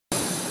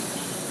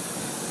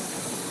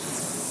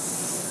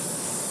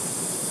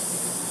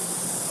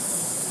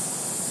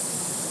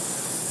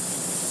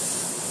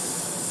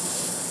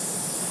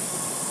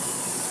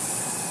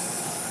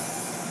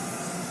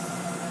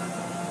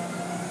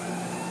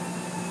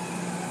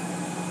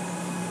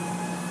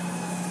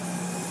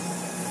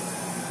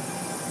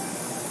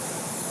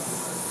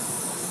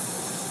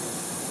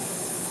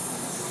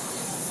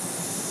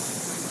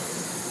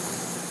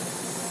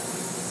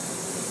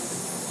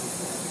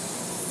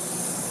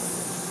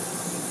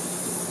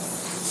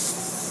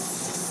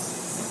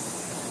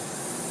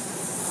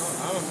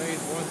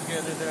amazed one's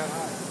getting it that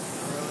high.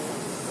 Really?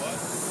 What?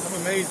 I'm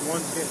amazed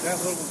that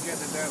little one's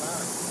getting it that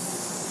high.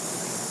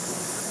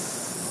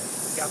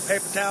 Got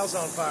paper towels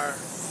on fire.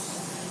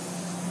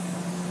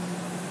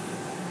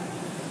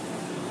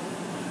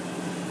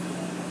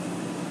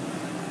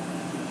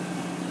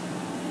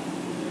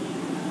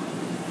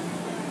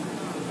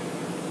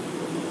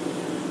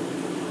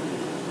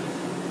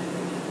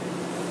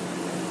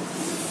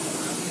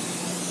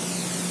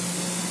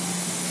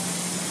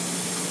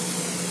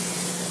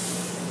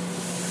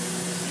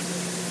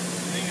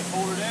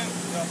 Hold it in.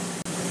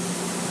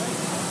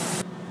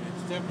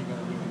 It's definitely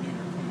going to do a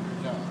neater,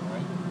 cleaner job,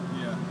 right?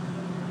 Yeah.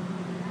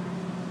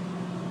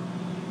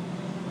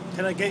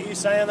 Can I get you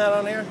saying that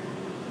on here?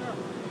 Sure.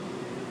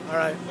 All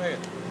right. Say it.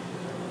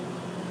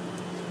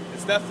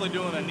 It's definitely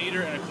doing a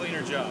neater and a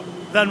cleaner job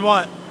Then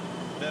what?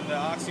 than the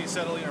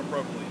acetylene or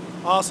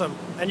propylene. Awesome.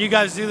 And you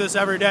guys do this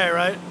every day,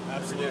 right?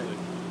 Absolutely.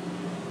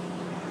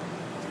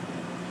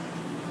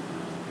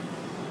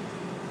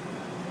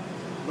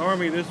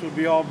 Normally this would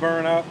be all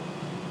burned up,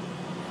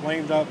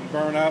 flamed up and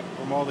burned up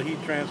from all the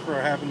heat transfer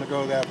having to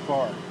go that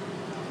far.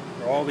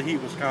 So all the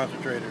heat was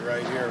concentrated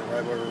right here,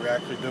 right where we're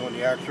actually doing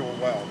the actual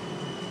weld.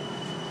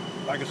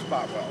 Like a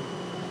spot weld.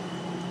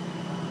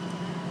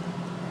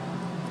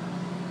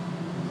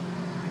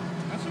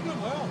 That's a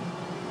good weld.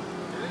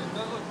 It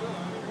does look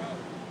good.